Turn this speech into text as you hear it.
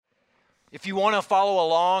If you want to follow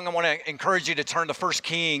along, I want to encourage you to turn to 1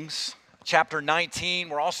 Kings chapter 19.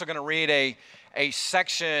 We're also going to read a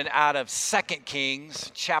section out of 2 Kings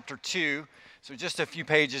chapter 2. So just a few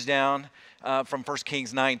pages down from 1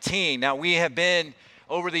 Kings 19. Now we have been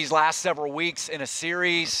over these last several weeks in a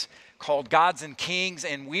series called Gods and Kings,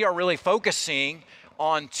 and we are really focusing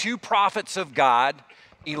on two prophets of God,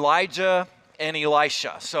 Elijah and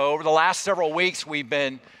Elisha. So over the last several weeks, we've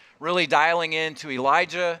been really dialing into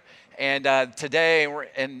Elijah. And today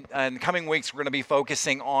and in the coming weeks, we're going to be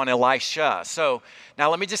focusing on Elisha. So now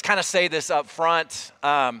let me just kind of say this up front.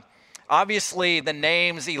 Obviously, the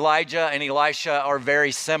names Elijah and Elisha are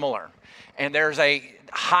very similar. And there's a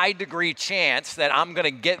high degree chance that I'm going to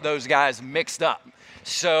get those guys mixed up.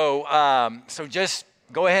 So just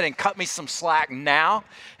go ahead and cut me some slack now.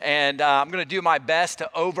 And I'm going to do my best to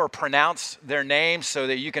overpronounce their names so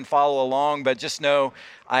that you can follow along. But just know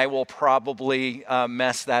I will probably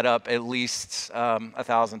mess that up at least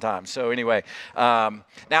 1,000 times. So anyway, now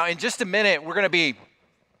in just a minute,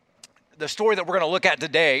 the story that we're going to look at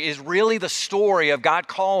today is really the story of God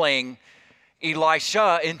calling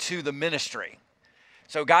Elisha into the ministry.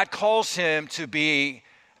 So God calls him to be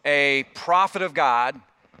a prophet of God.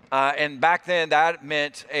 And back then, that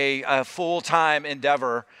meant a full-time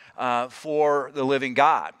endeavor for the living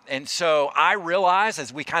God. And so I realize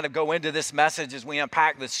as we kind of go into this message, as we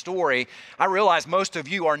unpack this story, I realize most of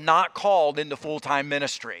you are not called into full-time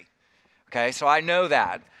ministry. Okay, so I know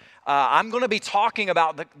that. I'm going to be talking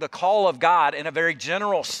about the call of God in a very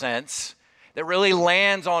general sense that really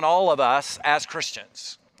lands on all of us as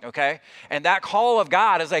Christians. Okay, and that call of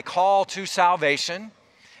God is a call to salvation.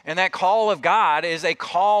 And that call of God is a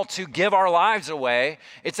call to give our lives away.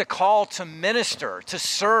 It's a call to minister, to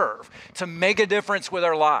serve, to make a difference with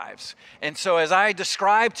our lives. And so as I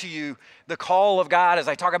describe to you the call of God, as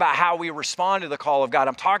I talk about how we respond to the call of God,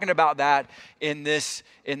 I'm talking about that in this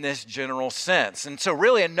general sense. And so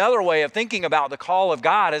really another way of thinking about the call of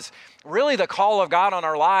God is really the call of God on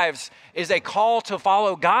our lives is a call to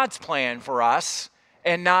follow God's plan for us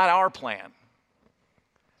and not our plan.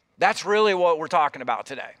 That's really what we're talking about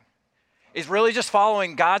today, is really just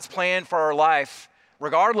following God's plan for our life,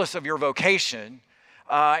 regardless of your vocation,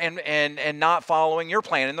 and not following your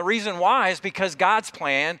plan. And the reason why is because God's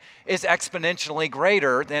plan is exponentially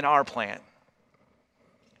greater than our plan.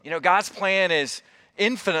 You know, God's plan is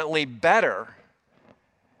infinitely better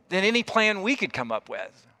than any plan we could come up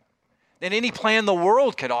with, than any plan the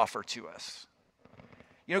world could offer to us.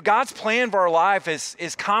 You know, God's plan for our life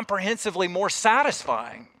is comprehensively more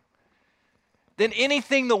satisfying than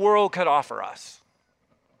anything the world could offer us.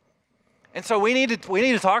 And so we need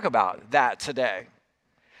to talk about that today.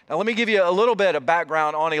 Now let me give you a little bit of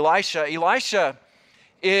background on Elisha. Elisha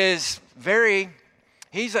is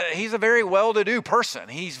he's a very well-to-do person.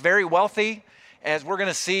 He's very wealthy, as we're going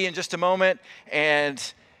to see in just a moment, and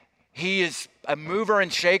he is a mover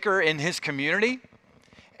and shaker in his community.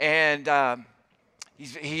 And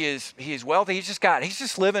he is wealthy. He's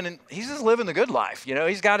just living the good life. You know,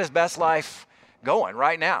 he's got his best life going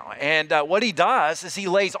right now. And what he does is he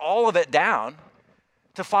lays all of it down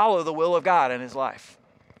to follow the will of God in his life.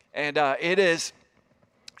 And it is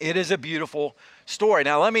a beautiful story.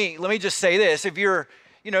 Now let me just say this: if you're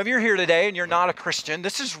here today and you're not a Christian,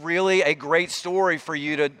 this is really a great story for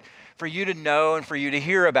you to know and for you to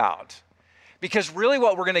hear about. Because really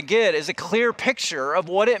what we're going to get is a clear picture of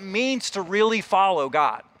what it means to really follow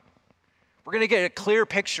God. We're going to get a clear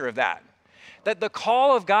picture of that. That the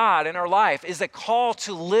call of God in our life is a call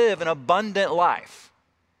to live an abundant life.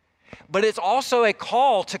 But it's also a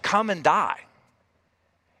call to come and die.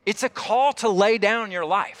 It's a call to lay down your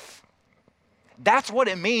life. That's what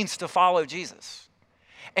it means to follow Jesus.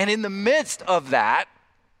 And in the midst of that,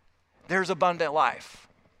 there's abundant life.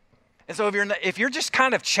 And so if you're just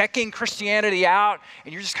kind of checking Christianity out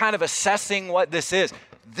and you're just kind of assessing what this is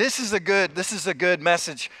a good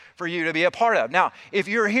message for you to be a part of. Now, if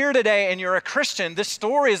you're here today and you're a Christian, this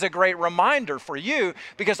story is a great reminder for you,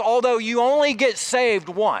 because although you only get saved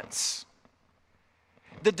once,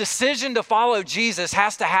 the decision to follow Jesus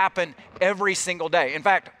has to happen every single day. In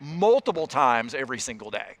fact, multiple times every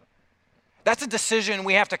single day. That's a decision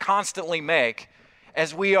we have to constantly make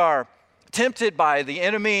as we are tempted by the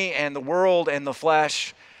enemy and the world and the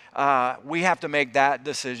flesh. We have to make that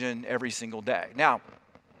decision every single day. Now,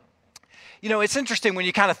 you know, it's interesting when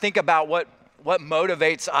you kind of think about what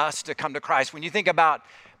motivates us to come to Christ. When you think about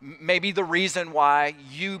maybe the reason why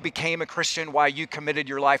you became a Christian, why you committed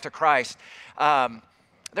your life to Christ, there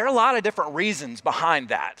are a lot of different reasons behind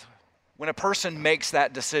that when a person makes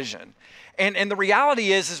that decision. And the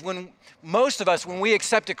reality is when most of us, when we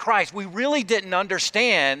accepted Christ, we really didn't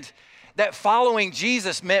understand that following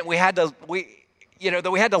Jesus meant that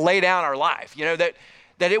we had to lay down our life,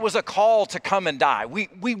 that it was a call to come and die.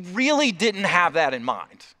 We really didn't have that in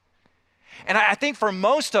mind. And I think for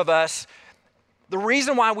most of us, the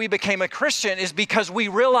reason why we became a Christian is because we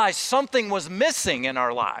realized something was missing in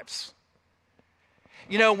our lives.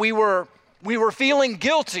 We were feeling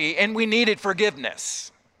guilty and we needed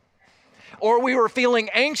forgiveness. Or we were feeling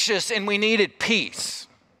anxious and we needed peace.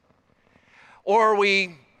 Or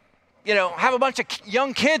we, have a bunch of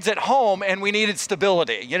young kids at home and we needed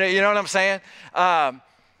stability. You know what I'm saying?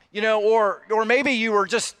 Or maybe you were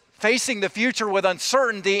just facing the future with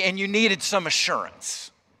uncertainty and you needed some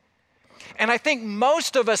assurance. And I think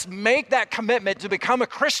most of us make that commitment to become a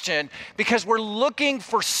Christian because we're looking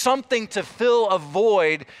for something to fill a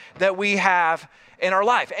void that we have in our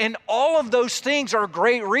life. And all of those things are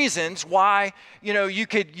great reasons why, you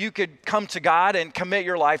could come to God and commit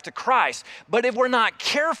your life to Christ. But if we're not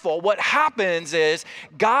careful, what happens is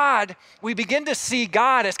we begin to see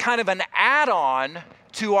God as kind of an add-on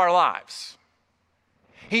to our lives.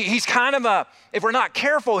 He's kind of if we're not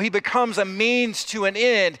careful, he becomes a means to an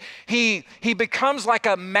end. He becomes like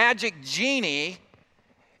a magic genie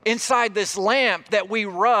inside this lamp that we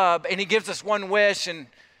rub, and he gives us one wish, and,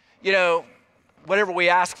 whatever we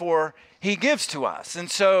ask for, he gives to us. And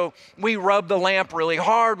so we rub the lamp really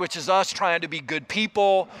hard, which is us trying to be good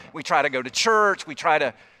people. We try to go to church. We try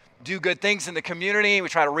to do good things in the community. We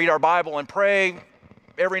try to read our Bible and pray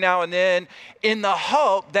every now and then in the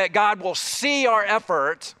hope that God will see our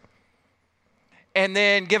effort and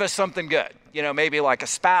then give us something good. Maybe like a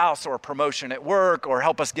spouse or a promotion at work or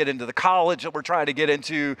help us get into the college that we're trying to get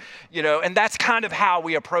into, and that's kind of how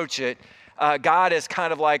we approach it. God is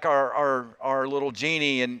kind of like our little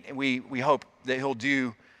genie, and we hope that he'll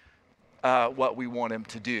do what we want him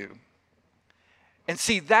to do. And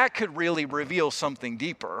see, that could really reveal something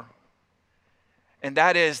deeper, and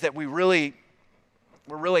that is that we're really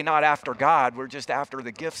not after God, we're just after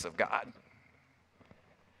the gifts of God.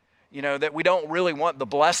 That we don't really want the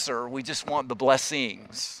blesser, we just want the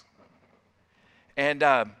blessings. And,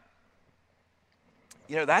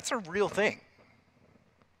 that's a real thing.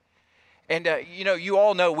 And, you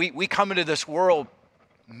all know we come into this world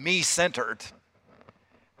me-centered.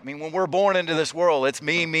 I mean, when we're born into this world, it's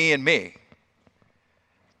me, me, and me.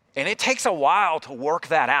 And it takes a while to work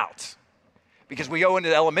that out because we go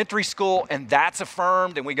into elementary school and that's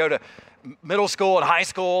affirmed, and we go to middle school and high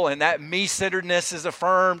school and that me-centeredness is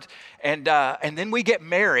affirmed, and then we get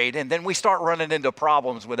married and then we start running into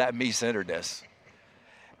problems with that me-centeredness.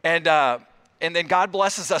 And then God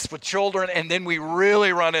blesses us with children, and then we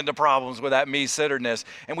really run into problems with that me-centeredness.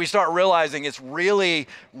 And we start realizing it's really,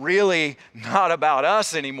 really not about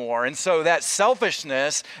us anymore. And so that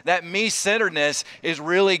selfishness, that me-centeredness is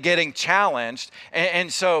really getting challenged.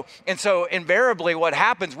 And so invariably what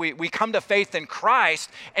happens, we come to faith in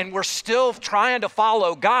Christ, and we're still trying to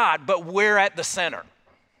follow God, but we're at the center.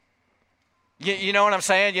 You know what I'm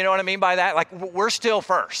saying? You know what I mean by that? Like, we're still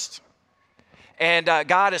first. And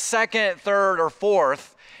God is second, third, or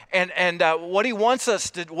fourth. And what he wants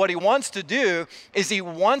to do is he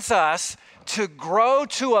wants us to grow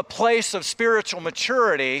to a place of spiritual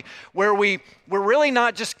maturity where we're really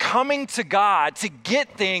not just coming to God to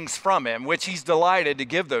get things from him, which he's delighted to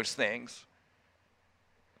give those things,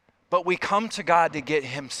 but we come to God to get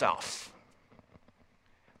himself.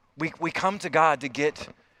 We come to God to get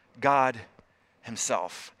God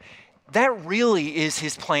himself. That really is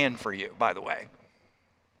his plan for you, by the way.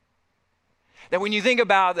 That when you think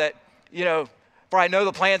about that, for I know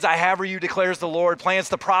the plans I have for you, declares the Lord, plans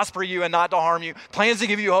to prosper you and not to harm you, plans to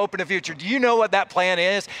give you hope in the future. Do you know what that plan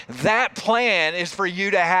is? That plan is for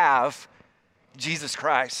you to have Jesus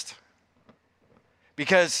Christ.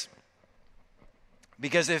 Because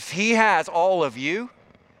if he has all of you,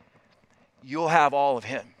 you'll have all of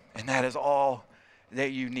him. And that is all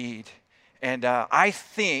that you need. And I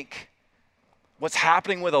think what's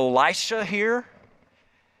happening with Elisha here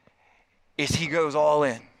is he goes all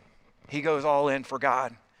in. He goes all in for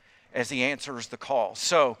God as he answers the call.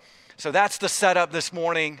 So that's the setup this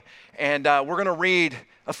morning. And we're going to read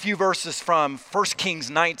a few verses from 1 Kings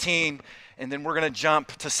 19, and then we're going to jump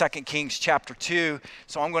to 2 Kings chapter 2.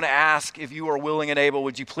 So I'm going to ask, if you are willing and able,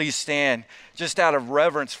 would you please stand just out of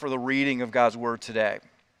reverence for the reading of God's word today.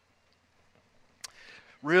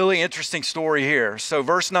 Really interesting story here. So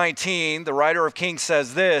verse 19, the writer of Kings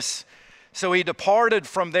says this: so he departed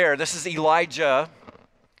from there. This is Elijah.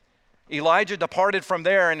 Elijah departed from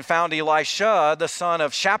there and found Elisha, the son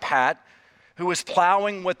of Shaphat, who was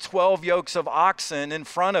plowing with 12 yokes of oxen in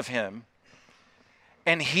front of him,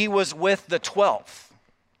 and he was with the 12th.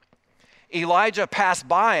 Elijah passed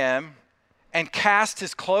by him and cast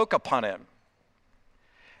his cloak upon him.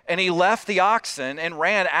 And he left the oxen and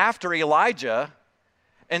ran after Elijah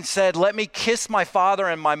and said, "Let me kiss my father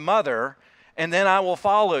and my mother, and then I will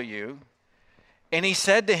follow you." And he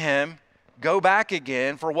said to him, "Go back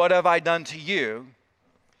again, for what have I done to you?"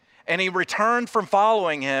 And he returned from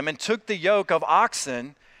following him and took the yoke of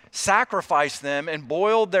oxen, sacrificed them, and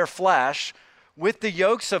boiled their flesh with the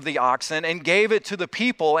yokes of the oxen, and gave it to the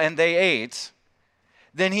people, and they ate.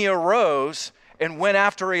 Then he arose and went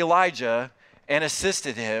after Elijah and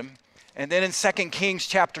assisted him. And then in 2 Kings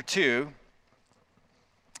chapter 2,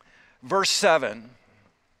 verse 7,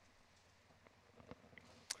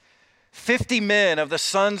 50 men of the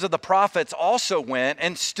sons of the prophets also went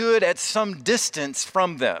and stood at some distance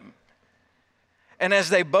from them. And as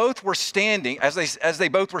they both were standing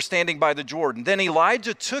by the Jordan, then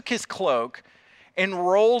Elijah took his cloak and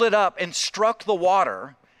rolled it up and struck the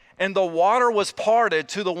water, and the water was parted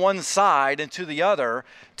to the one side and to the other,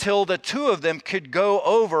 till the two of them could go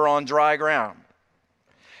over on dry ground.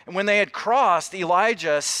 And when they had crossed,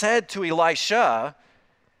 Elijah said to Elisha,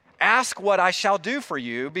 "Ask what I shall do for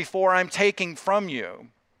you before I'm taken from you."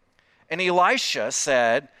 And Elisha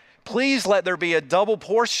said, "Please let there be a double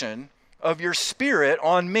portion of your spirit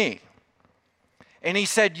on me." And he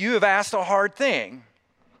said, "You have asked a hard thing.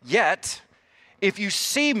 Yet, if you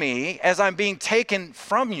see me as I'm being taken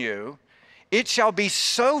from you, it shall be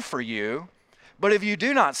so for you. But if you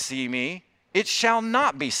do not see me, it shall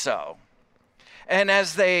not be so." And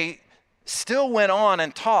as they still went on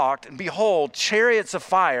and talked, and behold, chariots of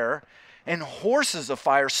fire and horses of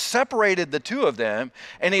fire separated the two of them,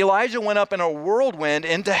 and Elijah went up in a whirlwind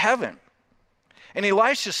into heaven. And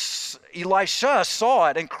Elisha saw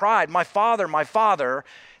it and cried, my father,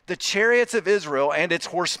 the chariots of Israel and its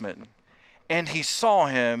horsemen." And he saw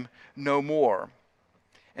him no more.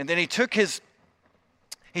 And then he took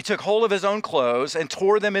hold of his own clothes and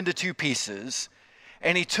tore them into two pieces.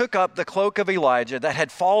 And he took up the cloak of Elijah that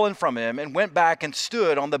had fallen from him and went back and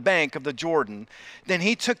stood on the bank of the Jordan. Then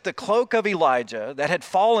he took the cloak of Elijah that had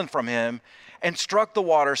fallen from him and struck the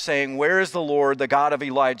water, saying, "Where is the Lord, the God of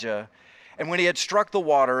Elijah?" And when he had struck the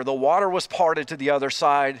water was parted to the other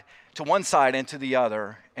side, to one side and to the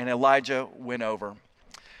other, and Elijah went over.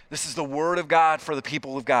 This is the word of God for the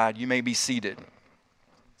people of God. You may be seated.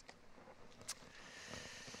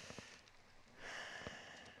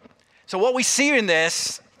 So what we see in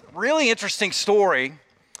this really interesting story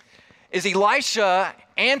is Elisha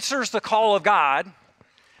answers the call of God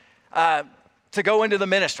to go into the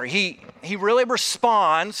ministry. He really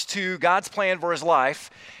responds to God's plan for his life,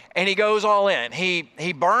 and he goes all in.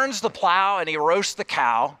 He burns the plow and he roasts the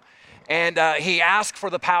cow, and he asks for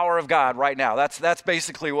the power of God right now. That's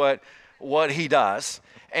basically what he does.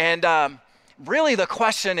 And really the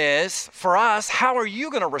question is, for us, how are you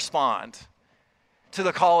going to respond to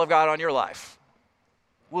the call of God on your life?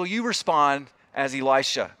 Will you respond as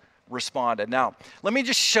Elisha responded? Now, let me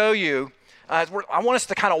just show you. I want us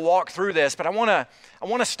to kind of walk through this, but I want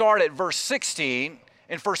to start at verse 16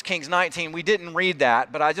 in 1 Kings 19. We didn't read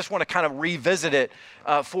that, but I just want to kind of revisit it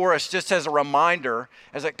for us just as a reminder,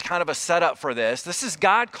 as a kind of a setup for this. This is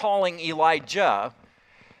God calling Elijah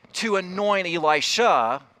to anoint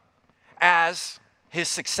Elisha as his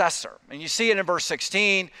successor. And you see it in verse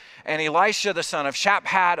 16, "And Elisha, the son of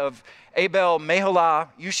Shaphat of Abel Meholah,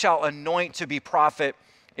 you shall anoint to be prophet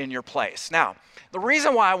in your place." Now, the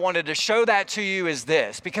reason why I wanted to show that to you is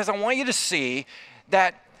this, because I want you to see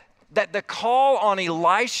that the call on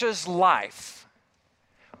Elisha's life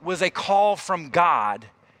was a call from God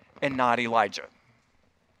and not Elijah.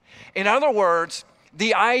 In other words,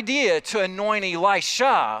 the idea to anoint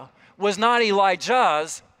Elisha was not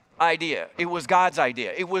Elijah's idea. It was God's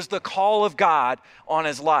idea. It was the call of God on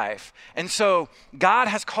his life. And so God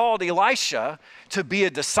has called Elisha to be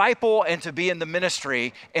a disciple and to be in the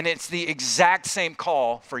ministry, and it's the exact same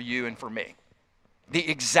call for you and for me. The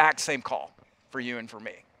exact same call for you and for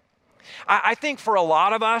me. I think for a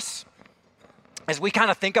lot of us, as we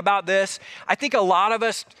kind of think about this, I think a lot of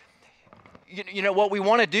us, you know, what we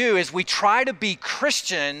want to do is we try to be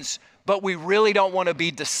Christians, but we really don't want to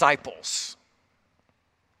be disciples.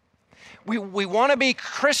 We want to be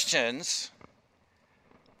Christians,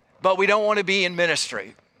 but we don't want to be in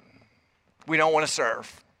ministry. We don't want to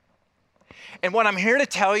serve. And what I'm here to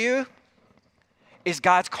tell you is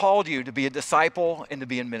God's called you to be a disciple and to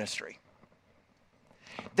be in ministry.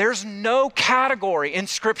 There's no category in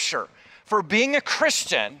Scripture for being a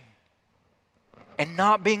Christian and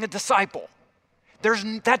not being a disciple.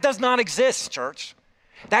 That does not exist, church.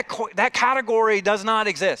 That category does not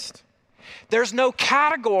exist. There's no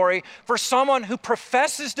category for someone who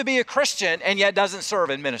professes to be a Christian and yet doesn't serve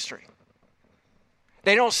in ministry.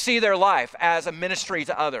 They don't see their life as a ministry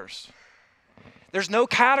to others. There's no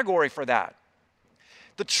category for that.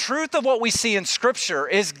 The truth of what we see in Scripture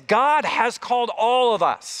is God has called all of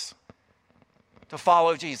us to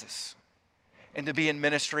follow Jesus and to be in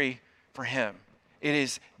ministry for him. It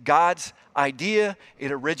is God's idea.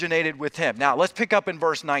 It originated with him. Now, let's pick up in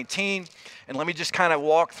verse 19, and let me just kind of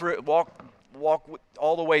walk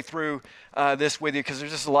all the way through this with you, because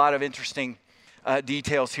there's just a lot of interesting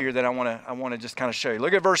details here that I want to just kind of show you.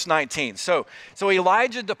 Look at verse 19. So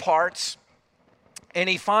Elijah departs, and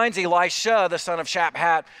he finds Elisha, the son of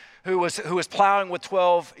Shaphat, who was plowing with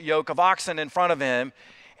 12 yoke of oxen in front of him,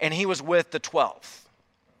 and he was with the 12th.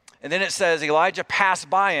 And then it says Elijah passed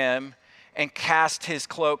by him and cast his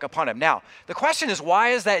cloak upon him. Now, the question is, why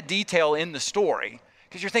is that detail in the story?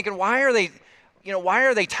 Because you're thinking, why are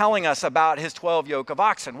they telling us about his 12 yoke of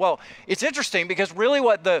oxen? Well, it's interesting because really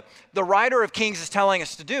what the writer of Kings is telling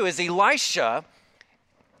us to do is Elisha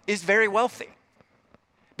is very wealthy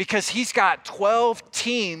because he's got 12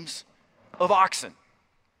 teams of oxen.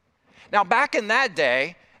 Now, back in that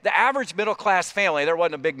day, the average middle-class family, there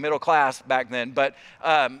wasn't a big middle class back then, but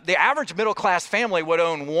the average middle-class family would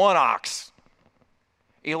own one ox.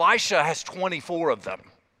 Elisha has 24 of them.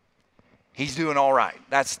 He's doing all right.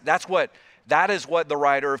 That is what the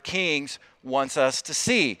writer of Kings wants us to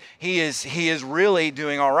see. He is really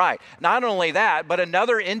doing all right. Not only that, but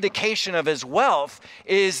another indication of his wealth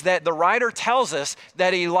is that the writer tells us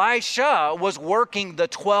that Elisha was working the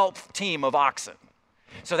 12th team of oxen.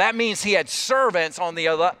 So that means he had servants on the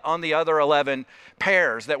other 11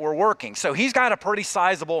 pairs that were working. So he's got a pretty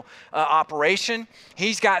sizable operation.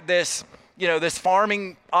 He's got this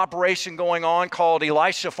farming operation going on called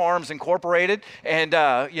Elisha Farms Incorporated, and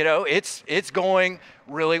it's going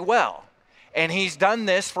really well. And he's done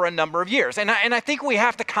this for a number of years. And I think we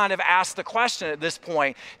have to kind of ask the question at this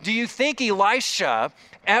point, do you think Elisha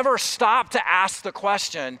ever stopped to ask the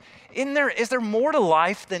question, is there more to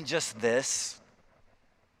life than just this?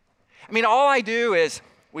 I mean, all I do is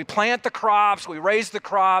we plant the crops, we raise the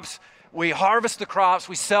crops, we harvest the crops,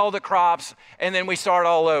 we sell the crops, and then we start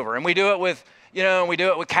all over. And we do it with, we do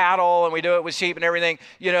it with cattle, and we do it with sheep and everything,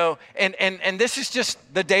 and this is just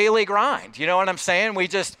the daily grind. You know what I'm saying? We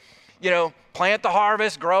just, plant the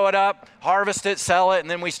harvest, grow it up, harvest it, sell it,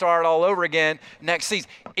 and then we start all over again next season.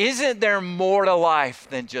 Isn't there more to life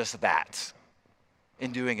than just that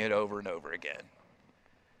in doing it over and over again?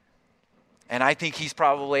 And I think he's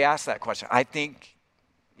probably asked that question. I think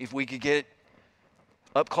if we could get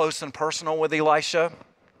up close and personal with Elisha,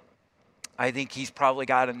 I think he's probably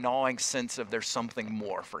got a gnawing sense of there's something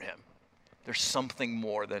more for him. There's something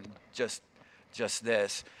more than just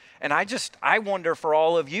this. And I wonder for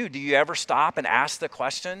all of you, do you ever stop and ask the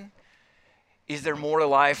question, is there more to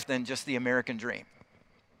life than just the American dream?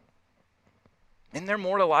 Isn't there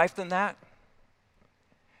more to life than that?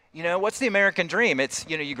 What's the American dream? It's,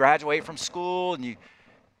 you graduate from school and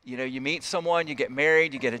you meet someone, you get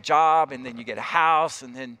married, you get a job, and then you get a house,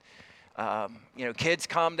 and then, kids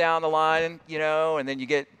come down the line, and then you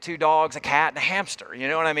get 2 dogs, a cat, and a hamster, you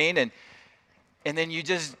know what I mean? And then you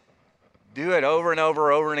just do it over and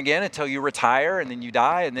over and again until you retire, and then you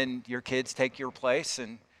die, and then your kids take your place.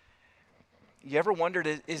 And you ever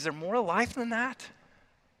wondered, is there more to life than that?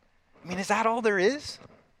 I mean, is that all there is?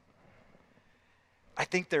 I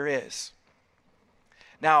think there is.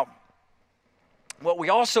 Now, what we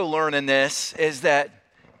also learn in this is that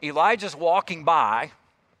Elijah's walking by,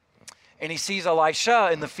 and he sees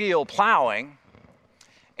Elisha in the field plowing,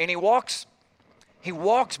 and he walks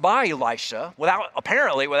by Elisha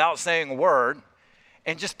without saying a word,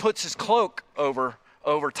 and just puts his cloak over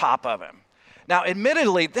top of him. Now,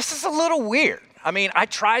 admittedly, this is a little weird. I mean, I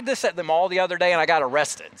tried this at the mall the other day, and I got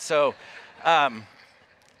arrested. So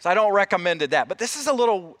I don't recommend that. But this is a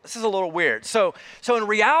little weird. So in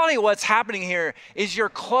reality, what's happening here is your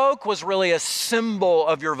cloak was really a symbol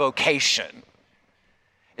of your vocation.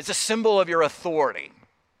 It's a symbol of your authority.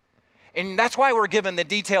 And that's why we're given the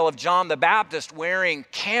detail of John the Baptist wearing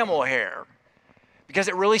camel hair, because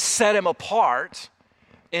it really set him apart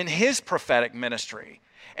in his prophetic ministry.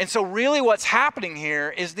 And so really what's happening here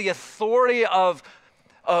is the authority of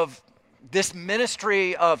this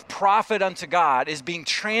ministry of prophet unto God is being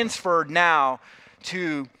transferred now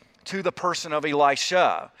to the person of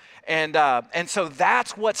Elisha. And so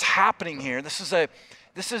that's what's happening here. This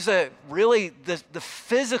is really the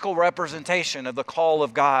physical representation of the call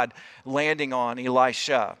of God landing on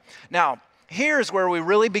Elisha. Now, here's where we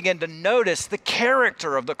really begin to notice the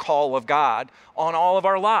character of the call of God on all of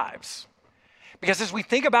our lives. Because as we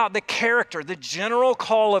think about the character, the general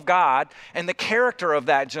call of God and the character of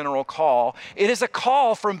that general call, it is a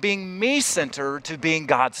call from being me-centered to being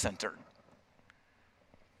God-centered.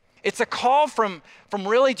 It's a call from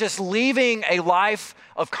really just leaving a life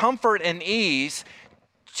of comfort and ease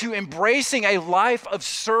to embracing a life of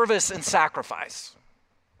service and sacrifice.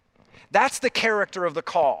 That's the character of the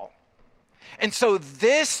call. And so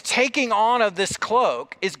this taking on of this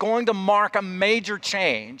cloak is going to mark a major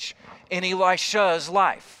change in Elisha's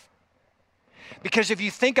life. Because if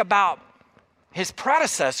you think about his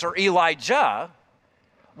predecessor, Elijah,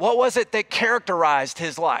 what was it that characterized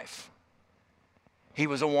his life? He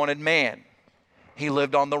was a wanted man. He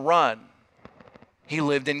lived on the run. He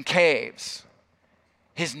lived in caves.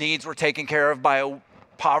 His needs were taken care of by a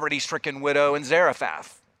poverty-stricken widow in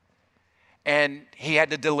Zarephath. And he had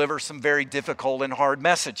to deliver some very difficult and hard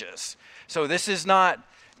messages. So this is not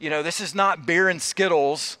beer and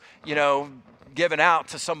Skittles, given out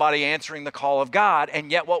to somebody answering the call of God.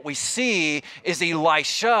 And yet what we see is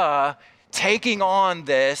Elisha taking on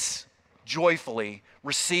this joyfully,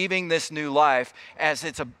 receiving this new life as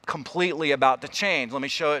it's completely about to change. Let me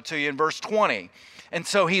show it to you in verse 20. And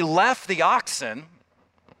so he left the oxen.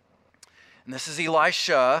 And this is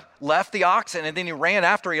Elisha, left the oxen, and then he ran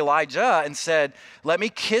after Elijah and said, "Let me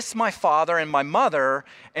kiss my father and my mother,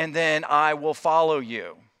 and then I will follow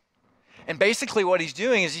you." And basically what he's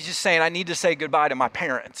doing is he's just saying, I need to say goodbye to my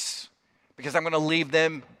parents because I'm going to leave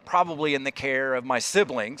them probably in the care of my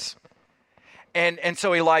siblings. And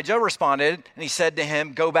so Elijah responded, and he said to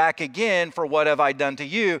him, "Go back again, for what have I done to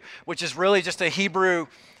you?" Which is really just a Hebrew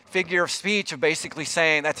figure of speech of basically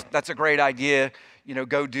saying, that's a great idea,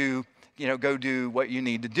 go do what you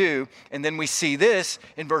need to do. And then we see this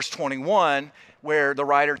in verse 21 where the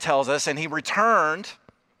writer tells us, and he returned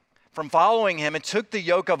from following him and took the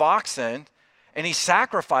yoke of oxen and he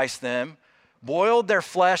sacrificed them, boiled their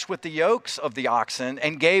flesh with the yokes of the oxen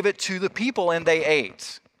and gave it to the people and they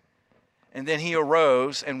ate. And then he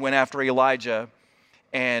arose and went after Elijah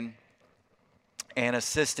and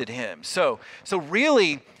assisted him. So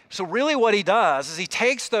really what he does is he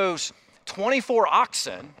takes those 24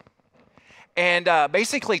 oxen and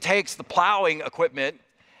basically takes the plowing equipment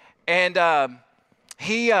and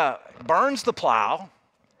he burns the plow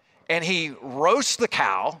and he roasts the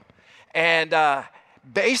cow. And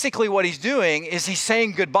basically what he's doing is he's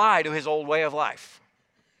saying goodbye to his old way of life.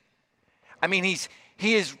 I mean,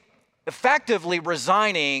 he is effectively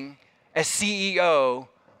resigning as CEO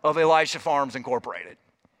of Elisha Farms Incorporated.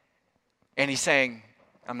 And he's saying,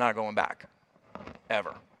 I'm not going back,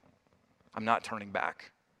 ever. I'm not turning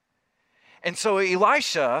back. And so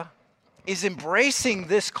Elisha is embracing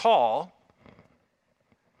this call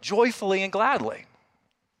joyfully and gladly.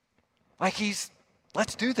 Like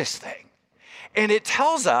let's do this thing. And it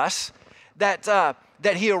tells us that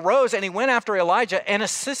he arose and he went after Elijah and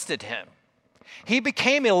assisted him. He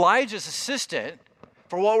became Elijah's assistant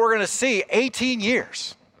for what we're going to see 18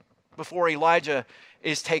 years before Elijah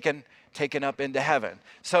is taken up into heaven.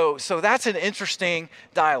 So that's an interesting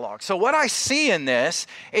dialogue. So what I see in this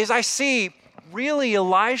is I see really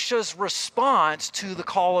Elisha's response to the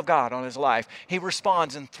call of God on his life. He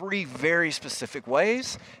responds in three very specific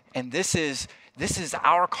ways, and this is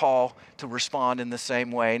our call to respond in the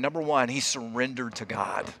same way. Number one, he surrendered to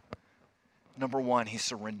God.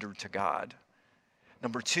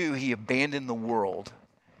 Number two, he abandoned the world.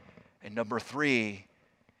 And number three,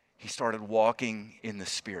 he started walking in the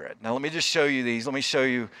Spirit. Now, let me just show you these. Let me show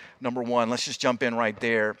you number one. Let's just jump in right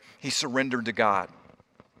there. He surrendered to God.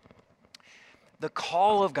 The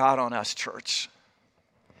call of God on us, church,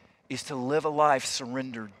 is to live a life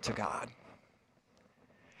surrendered to God.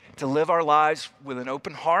 To live our lives with an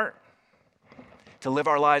open heart. To live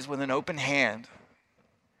our lives with an open hand.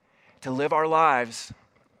 To live our lives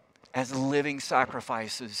as living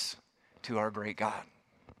sacrifices to our great God.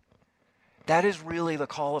 That is really the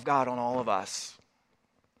call of God on all of us.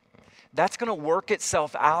 That's going to work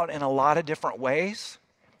itself out in a lot of different ways,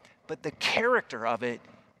 but the character of it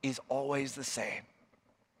is always the same.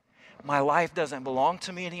 My life doesn't belong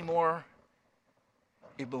to me anymore.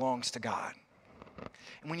 It belongs to God.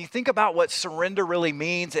 And when you think about what surrender really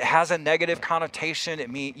means, it has a negative connotation.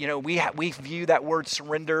 It means, we view that word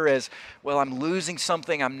surrender as, well, I'm losing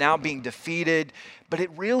something, I'm now being defeated. But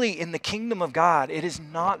it really, in the kingdom of God, it is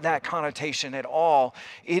not that connotation at all.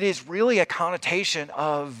 It is really a connotation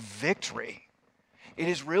of victory. It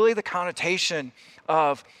is really the connotation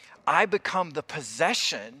of, I become the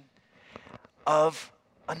possession of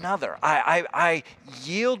another. I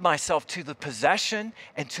yield myself to the possession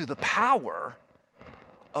and to the power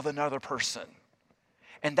of another person.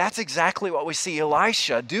 And that's exactly what we see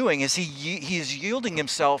Elisha doing, is he is yielding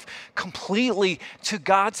himself completely to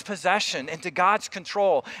God's possession and to God's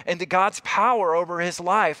control and to God's power over his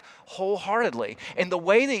life wholeheartedly. And the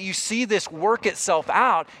way that you see this work itself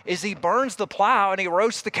out is he burns the plow and he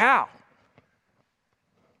roasts the cow.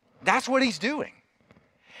 That's what he's doing.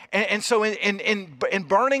 And so in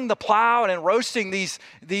burning the plow and in roasting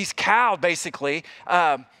these cows, basically,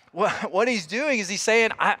 what he's doing is he's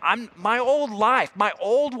saying, my old life, my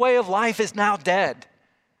old way of life is now dead.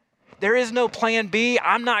 There is no plan B.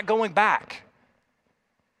 I'm not going back.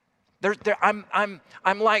 I'm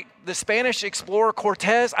like the Spanish explorer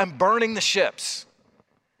Cortez. I'm burning the ships.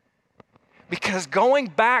 Because going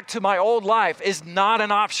back to my old life is not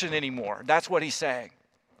an option anymore. That's what he's saying.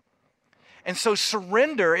 And so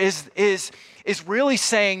surrender is really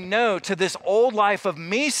saying no to this old life of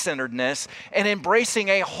me-centeredness and embracing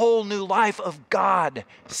a whole new life of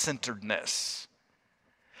God-centeredness.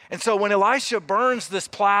 And so when Elisha burns this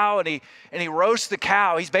plow and he roasts the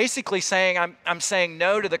cow, he's basically saying, I'm saying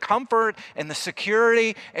no to the comfort and the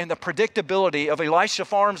security and the predictability of Elisha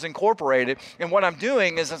Farms Incorporated. And what I'm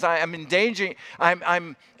doing is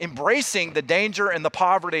I'm embracing the danger and the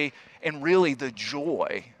poverty and really the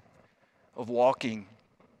joy of walking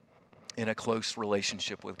in a close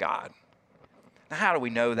relationship with God. Now, how do we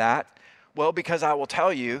know that? Well, because I will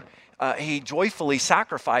tell you, he joyfully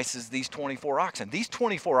sacrifices these 24 oxen. These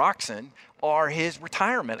 24 oxen are his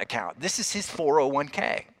retirement account. This is his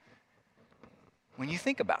 401k. When you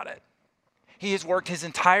think about it, he has worked his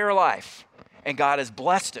entire life, and God has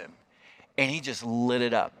blessed him, and he just lit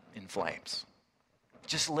it up in flames.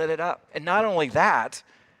 Just lit it up. And not only that,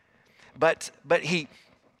 but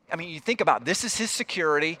you think about it, this is his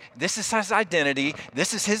security, this is his identity,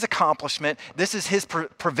 this is his accomplishment, this is his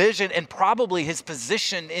provision, and probably his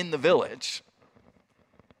position in the village.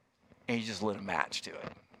 And he just lit a match to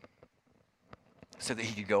it so that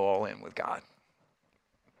he could go all in with God.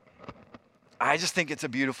 I just think it's a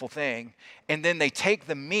beautiful thing. And then they take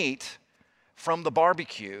the meat from the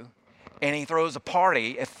barbecue and he throws a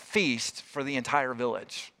party, a feast for the entire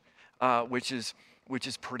village, which is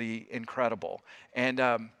pretty incredible.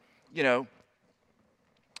 And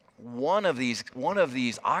one of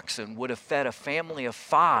these oxen would have fed a family of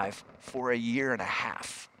 5 for a year and a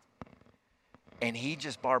half. And he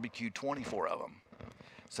just barbecued 24 of them.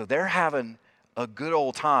 So they're having a good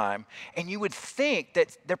old time. And you would think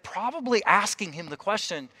that they're probably asking him the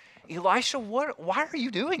question, Elisha, why are you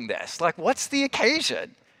doing this? Like, what's the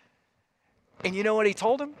occasion? And you know what he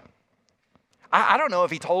told him? I don't know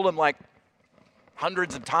if he told him like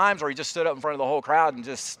hundreds of times or he just stood up in front of the whole crowd and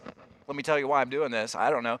just, let me tell you why I'm doing this. I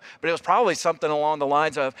don't know. But it was probably something along the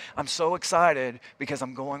lines of, I'm so excited because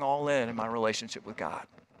I'm going all in my relationship with God.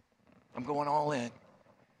 I'm going all in.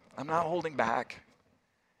 I'm not holding back.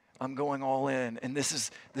 I'm going all in. And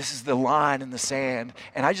this is the line in the sand.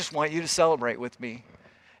 And I just want you to celebrate with me.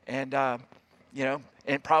 And, and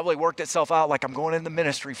it probably worked itself out like I'm going into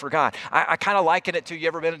ministry for God. I kind of liken it to, you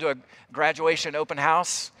ever been into a graduation open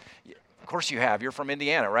house? Of course you have. You're from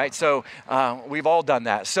Indiana, right? So we've all done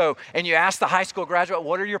that. So, and you ask the high school graduate,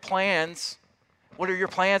 what are your plans? What are your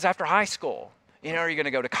plans after high school? Are you going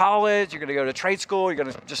to go to college? You're going to go to trade school? You're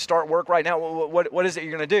going to just start work right now? What is it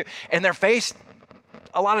you're going to do? And their face,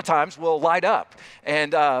 a lot of times, will light up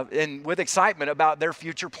and with excitement about their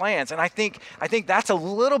future plans. And I think that's a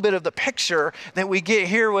little bit of the picture that we get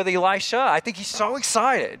here with Elisha. I think he's so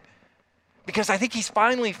excited because I think he's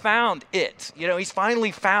finally found it. He's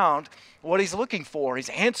finally found what he's looking for. He's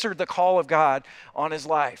answered the call of God on his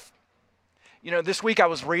life. This week I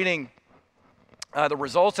was reading the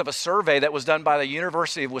results of a survey that was done by the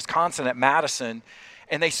University of Wisconsin at Madison,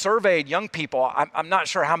 and they surveyed young people. I'm not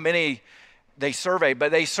sure how many they surveyed,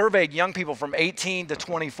 but they surveyed young people from 18 to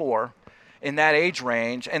 24 in that age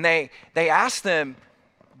range, and they asked them,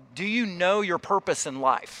 do you know your purpose in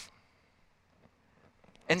life?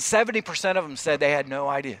 And 70% of them said they had no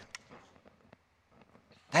idea.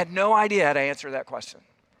 They had no idea how to answer that question.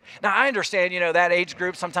 Now, I understand, that age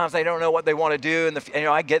group, sometimes they don't know what they want to do. And,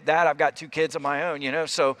 I get that. I've got 2 kids of my own,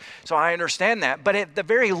 so I understand that. But at the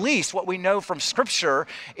very least, what we know from Scripture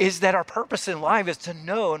is that our purpose in life is to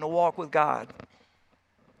know and to walk with God.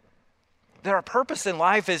 That our purpose in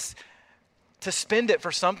life is to spend it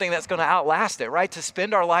for something that's going to outlast it, right? To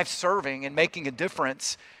spend our life serving and making a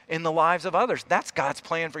difference in the lives of others. That's God's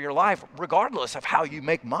plan for your life, regardless of how you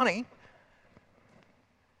make money.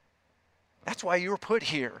 That's why you were put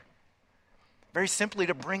here. Very simply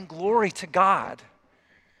to bring glory to God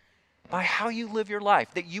by how you live your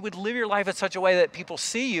life. That you would live your life in such a way that people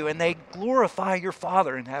see you and they glorify your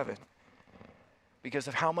Father in heaven because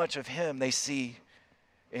of how much of Him they see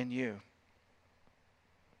in you.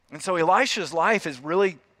 And so Elisha's life is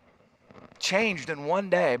really changed in one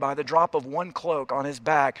day by the drop of one cloak on his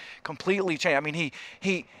back, completely changed. I mean,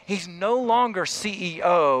 he's no longer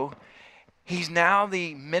CEO. He's now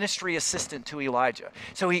the ministry assistant to Elijah.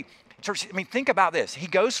 So church, I mean, think about this. He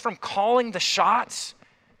goes from calling the shots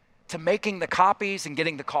to making the copies and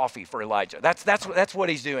getting the coffee for Elijah. That's what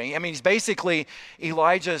he's doing. I mean, he's basically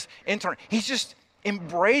Elijah's intern. He's just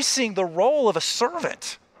embracing the role of a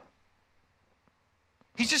servant.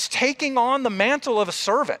 He's just taking on the mantle of a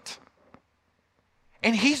servant.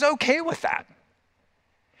 And he's okay with that.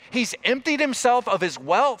 He's emptied himself of his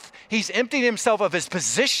wealth. He's emptied himself of his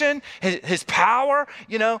position, his power,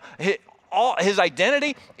 his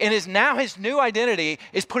identity. And his new identity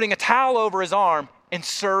is putting a towel over his arm and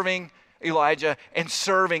serving Elijah and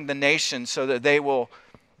serving the nation so that they will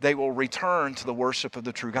return to the worship of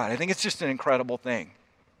the true God. I think it's just an incredible thing.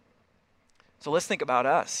 So let's think about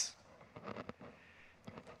us.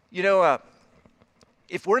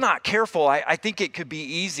 If we're not careful, I think it could be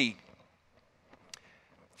easy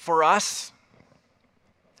for us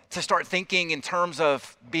to start thinking in terms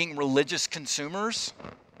of being religious consumers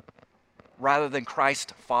rather than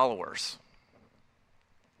Christ followers.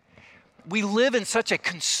 We live in such a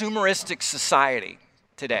consumeristic society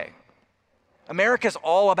today. America's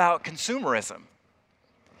all about consumerism.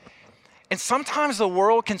 And sometimes the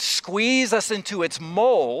world can squeeze us into its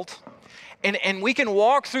mold, and we can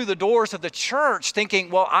walk through the doors of the church thinking,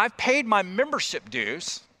 well, I've paid my membership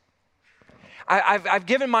dues. I've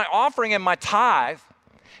given my offering and my tithe.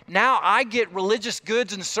 Now I get religious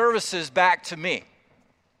goods and services back to me.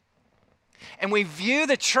 And we view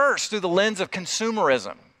the church through the lens of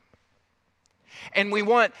consumerism. And we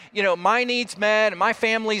want, my needs met and my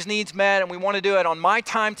family's needs met, and we want to do it on my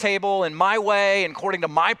timetable and my way and according to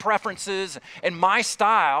my preferences and my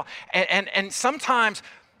style. And sometimes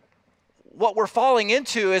what we're falling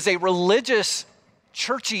into is a religious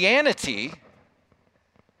churchianity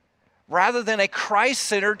rather than a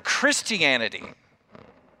Christ-centered Christianity.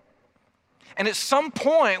 And at some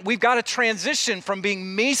point, we've got to transition from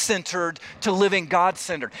being me-centered to living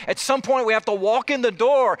God-centered. At some point, we have to walk in the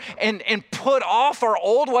door and put off our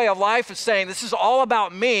old way of life of saying, this is all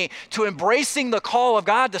about me, to embracing the call of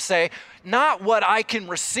God to say, not what I can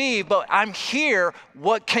receive, but I'm here,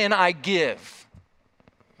 what can I give?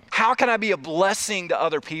 How can I be a blessing to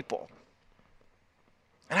other people?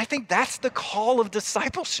 And I think that's the call of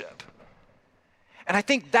discipleship. And I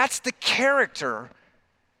think that's the character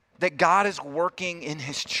that God is working in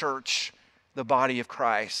his church, the body of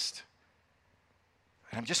Christ.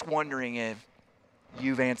 And I'm just wondering if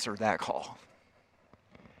you've answered that call.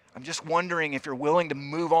 I'm just wondering if you're willing to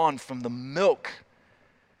move on from the milk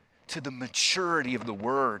to the maturity of the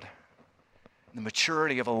word, the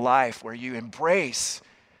maturity of a life where you embrace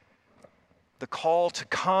the call to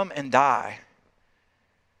come and die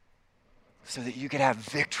so that you can have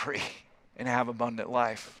victory and have abundant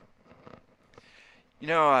life.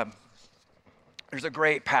 There's a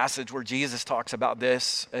great passage where Jesus talks about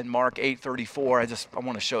this in Mark 8:34. I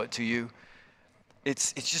want to show it to you.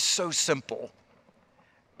 It's just so simple.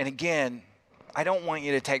 And again, I don't want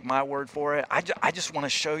you to take my word for it. I just want to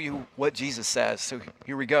show you what Jesus says. So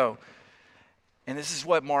here we go. And this is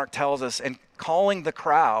what Mark tells us. And calling the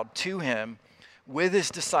crowd to him with his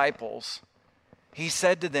disciples, he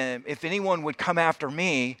said to them, if anyone would come after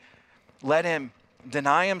me, let him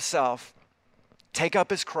deny himself, take up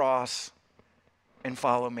his cross, and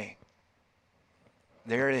follow me.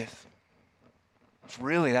 There it is. It's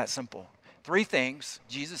really that simple. 3 things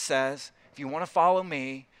Jesus says, if you want to follow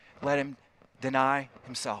me, let him deny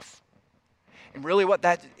himself. And really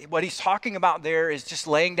what he's talking about there is just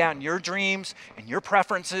laying down your dreams and your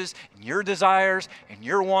preferences and your desires and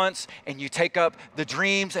your wants, and you take up the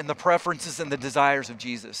dreams and the preferences and the desires of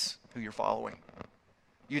Jesus, who you're following.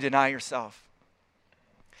 You deny yourself.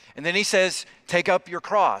 And then he says, take up your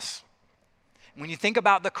cross. When you think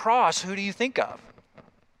about the cross, who do you think of?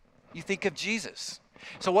 You think of Jesus.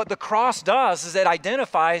 So what the cross does is it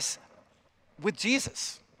identifies with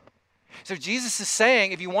Jesus. So Jesus is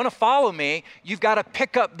saying, if you want to follow me, you've got to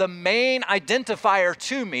pick up the main identifier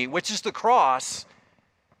to me, which is the cross,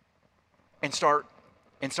 and start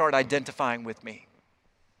identifying with me.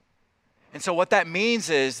 And so what that means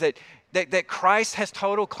is that Christ has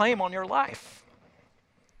total claim on your life.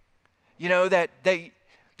 That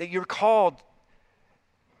you're called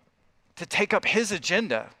to take up his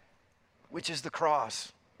agenda, which is the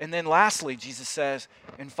cross. And then lastly, Jesus says,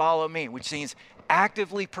 and follow me, which means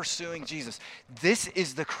actively pursuing Jesus. This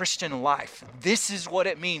is the Christian life. This is what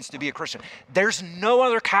it means to be a Christian. There's no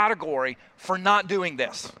other category for not doing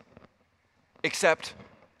this except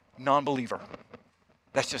non-believer.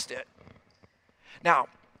 That's just it. Now,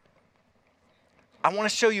 I want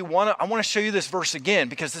to show you this verse again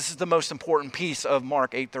because this is the most important piece of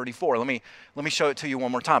Mark 8:34. Let me show it to you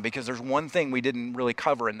one more time because there's one thing we didn't really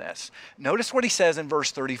cover in this. Notice what he says in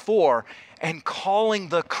verse 34, and calling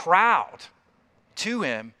the crowd to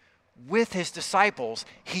him with his disciples,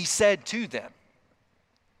 he said to them.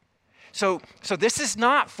 So this is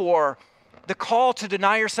not for the call to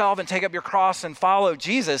deny yourself and take up your cross and follow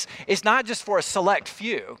Jesus. It's not just for a select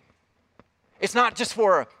few. It's not just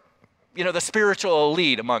for the spiritual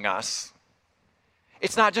elite among us.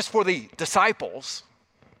 It's not just for the disciples.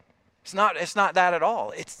 It's not that at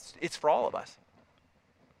all. It's for all of us.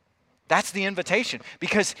 That's the invitation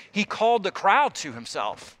because he called the crowd to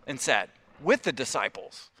himself and said, with the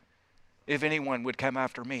disciples, if anyone would come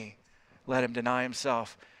after me, let him deny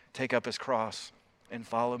himself, take up his cross, and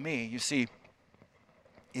follow me. You see,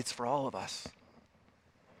 it's for all of us.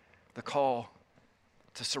 The call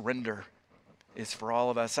to surrender is for all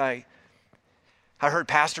of us. I heard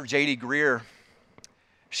Pastor J.D. Greer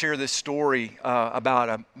share this story about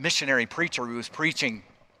a missionary preacher who was preaching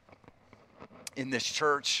in this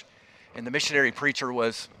church, and the missionary preacher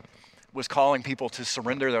was calling people to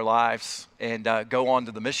surrender their lives and go on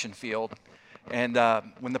to the mission field. And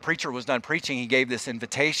when the preacher was done preaching, he gave this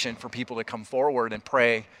invitation for people to come forward and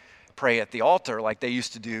pray at the altar like they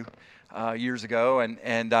used to do years ago.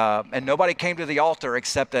 And nobody came to the altar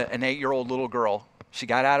except an 8-year-old little girl. She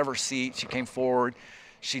got out of her seat. She came forward.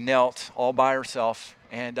 She knelt all by herself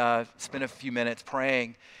and spent a few minutes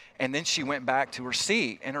praying. And then she went back to her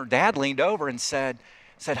seat. And her dad leaned over and said,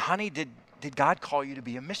 "Honey, did God call you to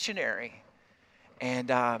be a missionary?" And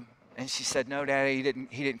she said, "No, Daddy,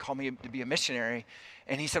 he didn't call me to be a missionary."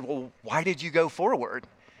 And he said, "Well, why did you go forward?"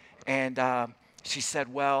 And she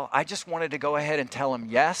said, "Well, I just wanted to go ahead and tell him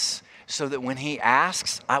yes, so that when he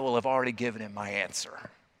asks, I will have already given him my answer."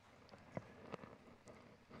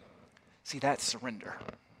 See, that's surrender.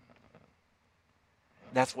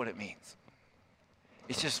 That's what it means.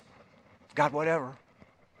 It's just, God, whatever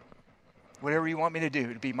you want me to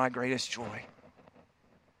do to be my greatest joy.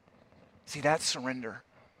 See, that's surrender.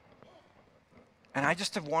 And I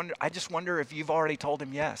just wonder if you've already told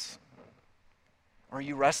him yes. Or are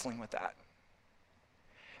you wrestling with that?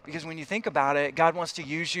 Because when you think about it, God wants to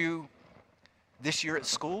use you this year at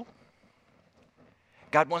school.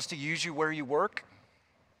 God wants to use you where you work.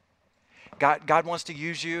 God wants to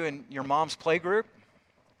use you in your mom's play group.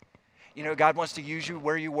 God wants to use you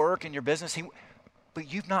where you work in your business.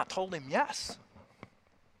 But you've not told him yes.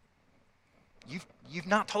 You've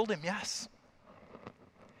not told him yes.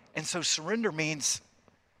 And so surrender means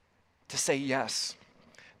to say yes.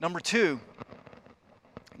 Number 2,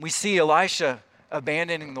 we see Elisha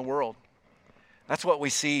abandoning the world. That's what we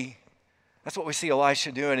see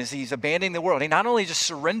Elisha doing, is he's abandoning the world. He not only just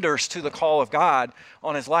surrenders to the call of God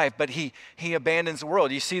on his life, but he abandons the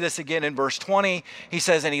world. You see this again in verse 20. He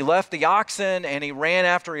says, "And he left the oxen and he ran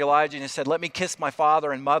after Elijah and he said, 'Let me kiss my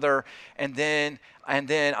father and mother, and then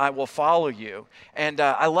I will follow you.'" And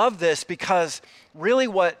I love this because really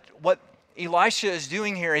what Elisha is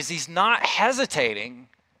doing here is he's not hesitating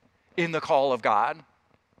in the call of God.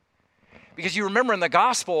 Because you remember in the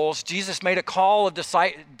Gospels, Jesus made a call of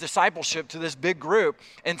discipleship to this big group,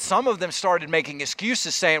 and some of them started making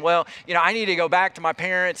excuses saying, "Well, I need to go back to my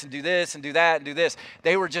parents and do this and do that and do this."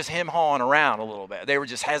 They were just hem-hawing around a little bit. They were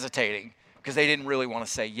just hesitating because they didn't really want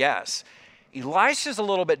to say yes. Elisha's a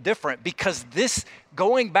little bit different because this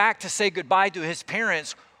going back to say goodbye to his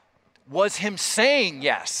parents was him saying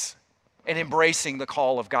yes and embracing the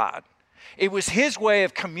call of God. It was his way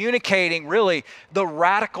of communicating really the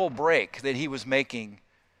radical break that he was making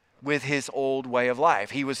with his old way of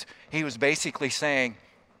life. He was basically saying,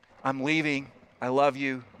 "I'm leaving. I love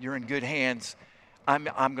you. You're in good hands. I'm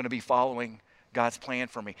going to be following God's plan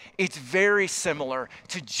for me." It's very similar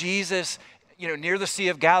to Jesus, near the Sea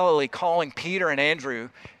of Galilee, calling Peter and Andrew,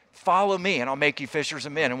 "Follow me and I'll make you fishers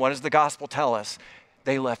of men." And what does the gospel tell us?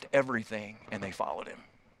 They left everything and they followed him.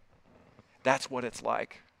 That's what it's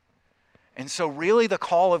like. And so really the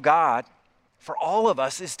call of God for all of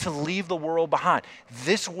us is to leave the world behind.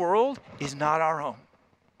 This world is not our home.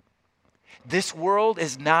 This world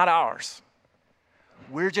is not ours.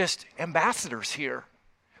 We're just ambassadors here.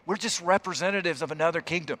 We're just representatives of another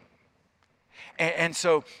kingdom. And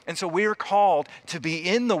so we're called to be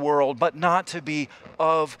in the world, but not to be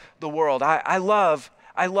of the world. I love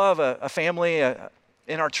a family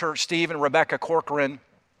in our church, Steve and Rebecca Corcoran.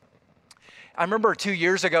 I remember 2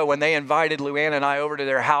 years ago when they invited Luann and I over to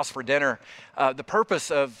their house for dinner. The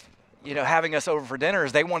purpose of having us over for dinner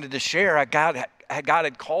is they wanted to share how God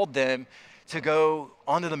had called them to go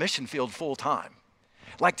onto the mission field full time,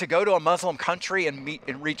 like to go to a Muslim country and meet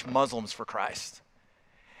and reach Muslims for Christ.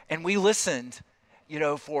 And we listened,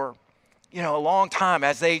 for a long time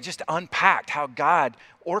as they just unpacked how God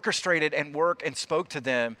orchestrated and worked and spoke to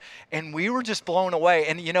them. And we were just blown away.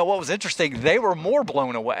 And what was interesting? They were more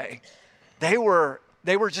blown away. They were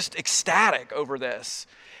just ecstatic over this.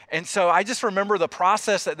 And so I just remember the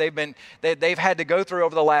process that they've had to go through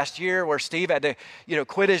over the last year, where Steve had to,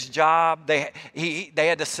 quit his job. They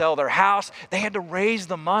had to sell their house. They had to raise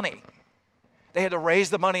the money. They had to raise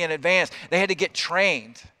the money in advance. They had to get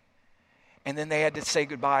trained. And then they had to say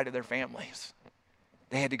goodbye to their families.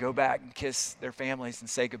 They had to go back and kiss their families and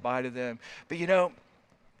say goodbye to them. But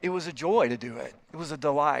it was a joy to do it. It was a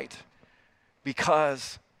delight,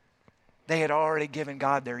 because they had already given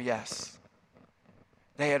God their yes.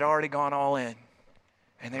 They had already gone all in.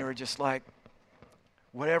 And they were just like,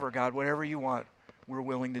 whatever, God, whatever you want, we're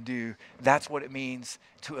willing to do. That's what it means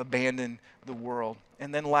to abandon the world.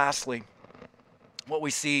 And then lastly, what we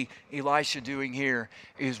see Elisha doing here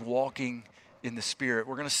is walking in the Spirit.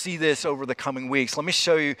 We're going to see this over the coming weeks. Let me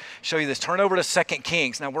show you this. Turn over to 2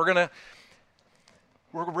 Kings. Now we're going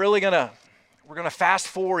to fast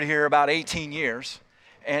forward here about 18 years.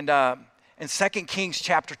 And in 2 Kings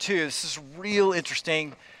chapter 2, this is real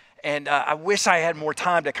interesting. And I wish I had more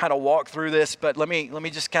time to kind of walk through this, but let me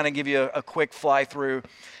just kind of give you a quick fly through.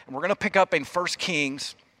 And we're going to pick up in 1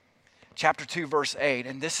 Kings chapter 2, verse 8.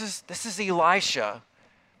 And this is Elisha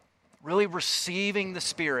really receiving the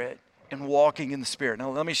Spirit and walking in the Spirit. Now,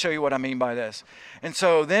 let me show you what I mean by this. And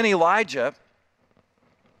so then Elijah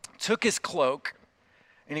took his cloak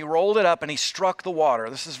and he rolled it up and he struck the water.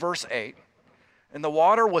 This is verse 8. And the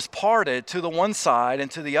water was parted to the one side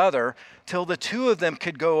and to the other till the two of them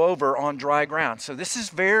could go over on dry ground. So this is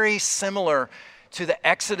very similar to the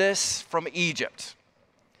Exodus from Egypt.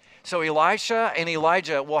 So Elisha and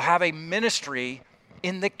Elijah will have a ministry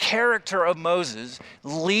in the character of Moses,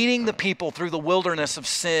 leading the people through the wilderness of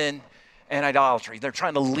sin and idolatry. They're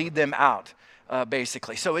trying to lead them out,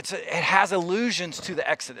 basically. So it has allusions to the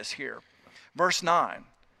Exodus here. Verse 9.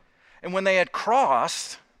 And when they had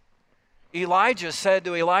crossed, Elijah said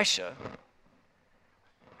to Elisha,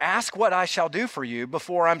 ask what I shall do for you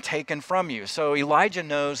before I'm taken from you. So Elijah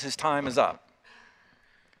knows his time is up.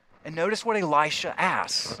 And notice what Elisha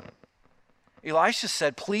asks. Elisha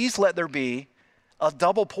said, please let there be a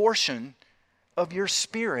double portion of your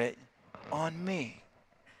Spirit on me.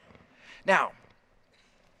 Now,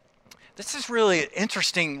 this is really an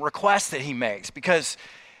interesting request that he makes, because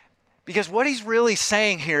what he's really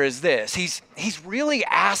saying here is this. He's really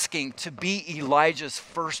asking to be Elijah's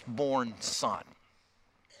firstborn son.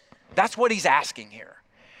 That's what he's asking here.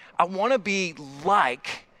 I want to be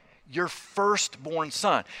like your firstborn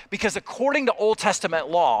son. Because according to Old Testament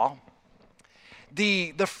law,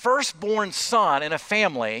 the firstborn son in a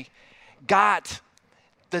family got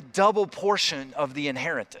the double portion of the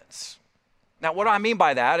inheritance. Now, what I mean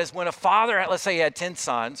by that is when a father, let's say he had 10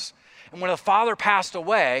 sons, and when a father passed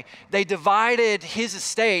away, they divided his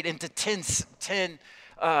estate into 10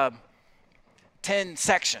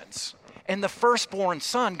 sections. And the firstborn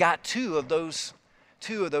son got two of those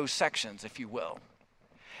sections, if you will.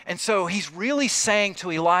 And so he's really saying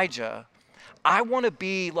to Elijah, I want to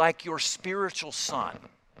be like your spiritual son.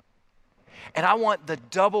 And I want the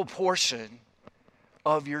double portion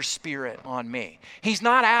of your Spirit on me. He's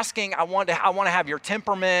not asking, I want to have your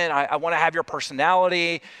temperament, I want to have your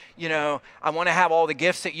personality, I want to have all the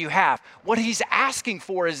gifts that you have. What he's asking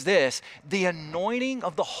for is this: the anointing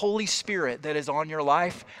of the Holy Spirit that is on your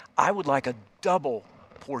life. I would like a double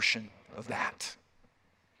portion of that.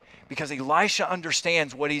 Because Elisha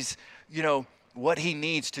understands what what he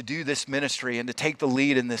needs to do this ministry and to take the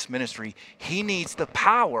lead in this ministry. He needs the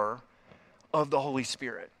power of the Holy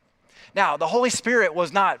Spirit. Now, the Holy Spirit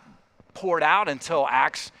was not poured out until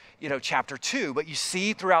Acts, chapter 2, but you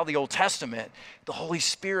see throughout the Old Testament, the Holy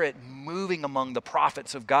Spirit moving among the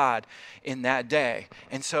prophets of God in that day.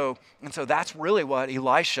 And so that's really what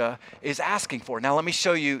Elisha is asking for. Now, let me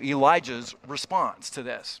show you Elijah's response to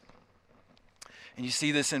this. And you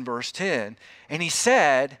see this in verse 10. And he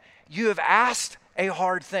said, you have asked a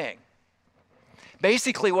hard thing.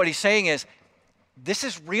 Basically, what he's saying is, this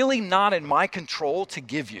is really not in my control to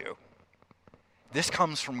give you. This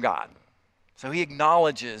comes from God. So he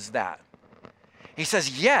acknowledges that. He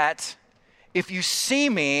says, yet, if you see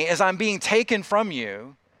me as I'm being taken from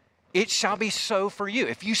you, it shall be so for you.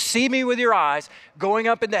 If you see me with your eyes going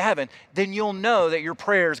up into heaven, then you'll know that your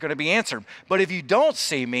prayer is going to be answered. But if you don't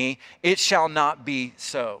see me, it shall not be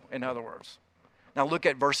so, in other words. Now look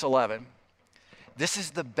at verse 11. This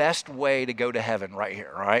is the best way to go to heaven right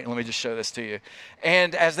here, all right? Let me just show this to you.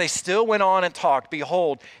 And as they still went on and talked,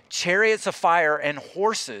 behold, chariots of fire and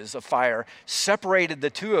horses of fire separated the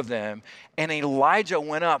two of them, and Elijah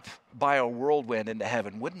went up by a whirlwind into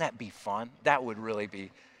heaven. Wouldn't that be fun? That would really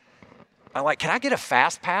be. Can I get a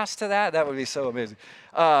fast pass to that? That would be so amazing.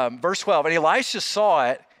 Verse 12, and Elisha saw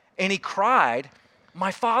it, and he cried,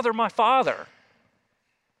 my father, my father.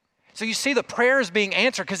 So you see the prayer is being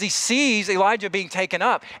answered because he sees Elijah being taken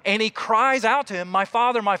up, and he cries out to him, my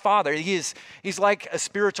father, my father. He's like a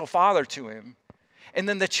spiritual father to him. And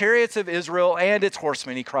then the chariots of Israel and its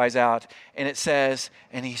horsemen, he cries out, and it says,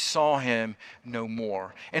 and he saw him no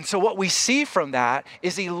more. And so what we see from that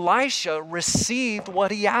is Elisha received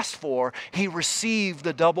what he asked for. He received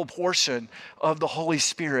the double portion of the Holy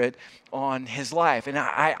Spirit on his life. And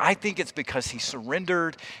I think it's because he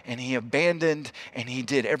surrendered and he abandoned and he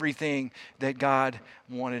did everything that God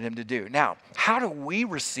wanted him to do. Now, how do we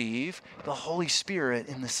receive the Holy Spirit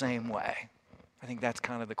in the same way? I think that's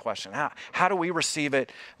kind of the question. How do we receive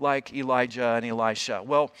it like Elijah and Elisha?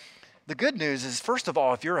 Well, the good news is, first of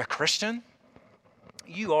all, if you're a Christian,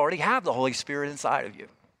 you already have the Holy Spirit inside of you.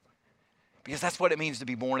 Because that's what it means to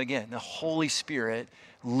be born again. The Holy Spirit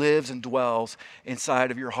lives and dwells inside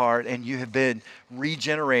of your heart, and you have been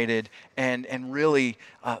regenerated and really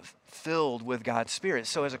filled with God's Spirit.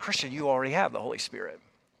 So as a Christian, you already have the Holy Spirit.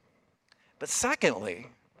 But secondly,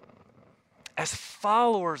 as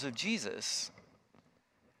followers of Jesus,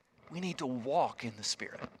 we need to walk in the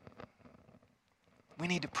Spirit. We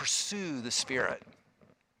need to pursue the Spirit.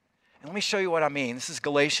 And let me show you what I mean. This is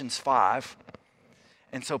Galatians 5.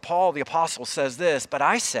 And so Paul the apostle says this, but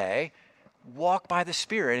I say, walk by the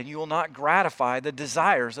Spirit and you will not gratify the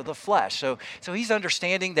desires of the flesh. So he's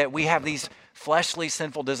understanding that we have these fleshly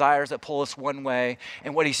sinful desires that pull us one way.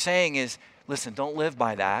 And what he's saying is, listen, don't live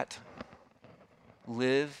by that.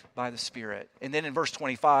 Live by the Spirit. And then in verse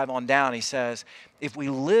 25 on down, he says, if we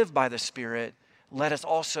live by the Spirit, let us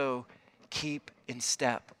also keep in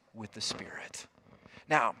step with the Spirit.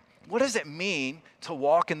 Now, what does it mean to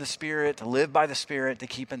walk in the Spirit, to live by the Spirit, to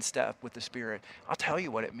keep in step with the Spirit? I'll tell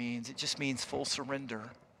you what it means. It just means full surrender.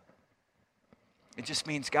 It just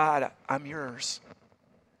means, God, I'm yours.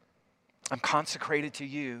 I'm consecrated to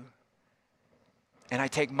you. And I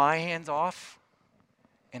take my hands off,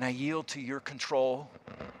 and I yield to your control.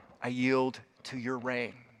 I yield to your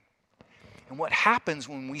reign. And what happens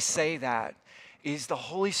when we say that is the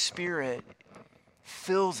Holy Spirit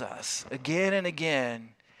fills us again and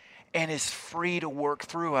again and is free to work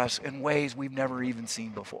through us in ways we've never even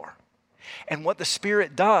seen before. And what the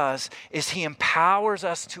Spirit does is he empowers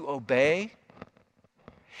us to obey.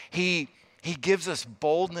 He gives us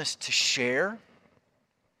boldness to share.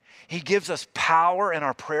 He gives us power in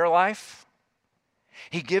our prayer life.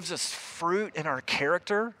 He gives us fruit in our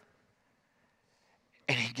character,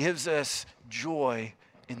 and he gives us joy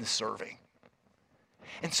in the serving.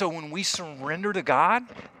 And so when we surrender to God,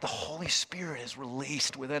 the Holy Spirit is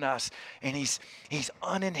released within us, and he's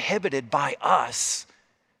uninhibited by us,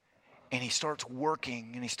 and he starts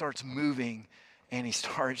working, and he starts moving, and he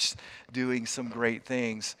starts doing some great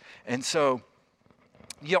things. And so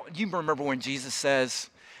you remember when Jesus says,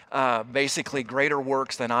 basically, greater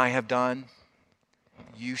works than I have done,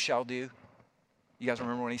 you shall do. You guys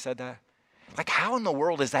remember when he said that? Like, how in the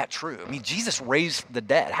world is that true? I mean, Jesus raised the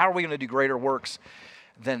dead. How are we going to do greater works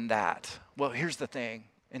than that? Well, here's the thing,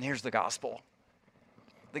 and here's the gospel.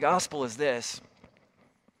 The gospel is this.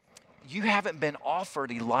 You haven't been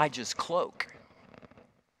offered Elijah's cloak.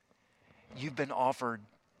 You've been offered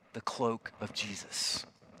the cloak of Jesus,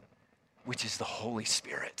 which is the Holy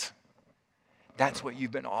Spirit. That's what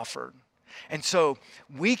you've been offered. And so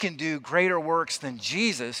we can do greater works than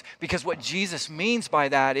Jesus, because what Jesus means by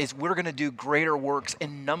that is we're going to do greater works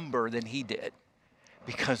in number than he did,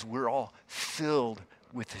 because we're all filled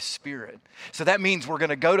with his Spirit. So that means we're going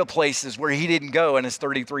to go to places where he didn't go in his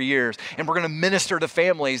 33 years, and we're going to minister to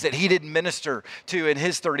families that he didn't minister to in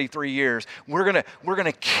his 33 years. We're going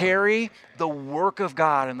to carry the work of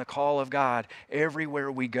God and the call of God everywhere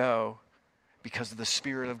we go because of the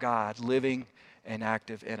Spirit of God living and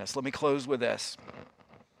active in us. Let me close with this.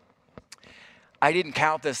 I didn't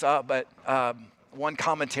count this up, but one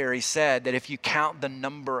commentary said that if you count the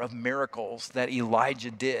number of miracles that Elijah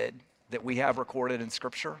did that we have recorded in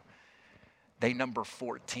Scripture, they number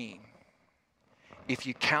 14. If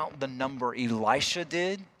you count the number Elisha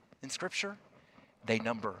did in Scripture, they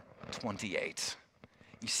number 28.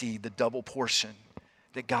 You see the double portion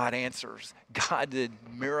that God answers. God did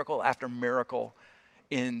miracle after miracle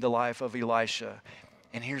in the life of Elisha.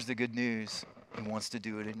 And here's the good news. He wants to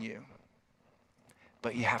do it in you.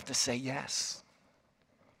 But you have to say yes.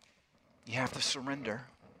 You have to surrender.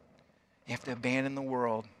 You have to abandon the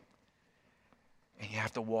world. And you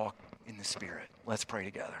have to walk in the Spirit. Let's pray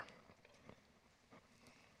together.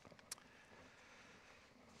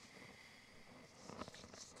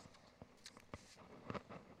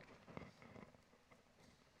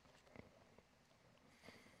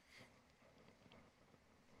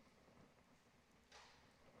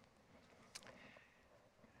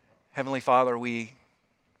 Heavenly Father, we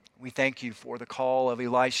thank you for the call of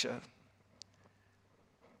Elisha.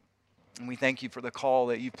 And we thank you for the call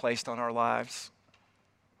that you've placed on our lives.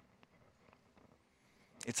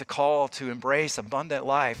 It's a call to embrace abundant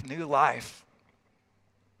life, new life,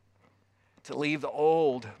 to leave the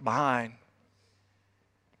old behind,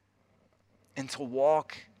 and to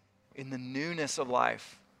walk in the newness of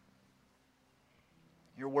life.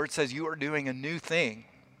 Your word says you are doing a new thing.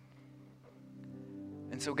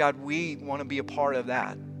 And so, God, we want to be a part of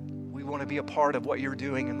that. We want to be a part of what you're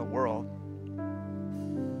doing in the world.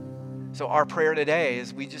 So our prayer today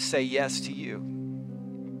is we just say yes to you.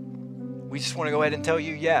 We just want to go ahead and tell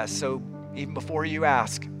you yes. So even before you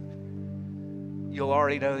ask, you'll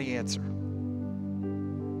already know the answer.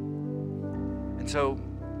 And so,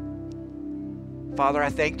 Father, I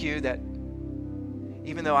thank you that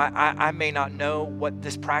even though I may not know what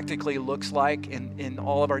this practically looks like in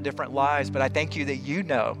all of our different lives, but I thank you that you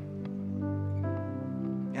know.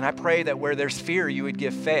 And I pray that where there's fear, you would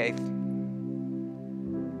give faith.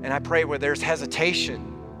 And I pray where there's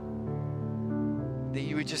hesitation, that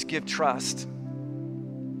you would just give trust.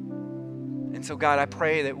 And so, God, I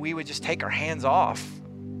pray that we would just take our hands off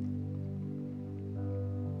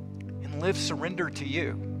and live surrendered to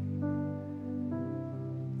you.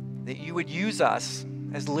 That you would use us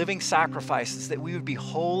as living sacrifices, that we would be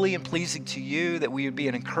holy and pleasing to you, that we would be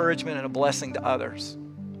an encouragement and a blessing to others.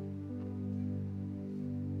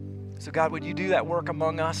 So God, would you do that work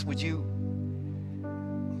among us? Would you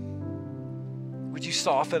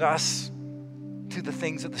soften us to the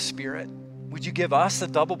things of the Spirit? Would you give us a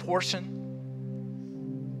double portion?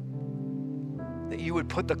 That you would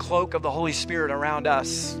put the cloak of the Holy Spirit around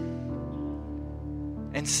us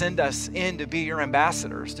and send us in to be your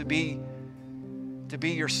ambassadors, to be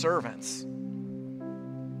your servants.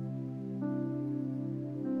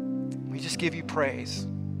 We just give you praise.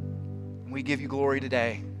 And we give you glory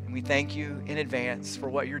today. And we thank you in advance for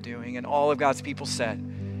what you're doing. And all of God's people said,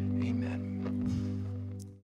 amen.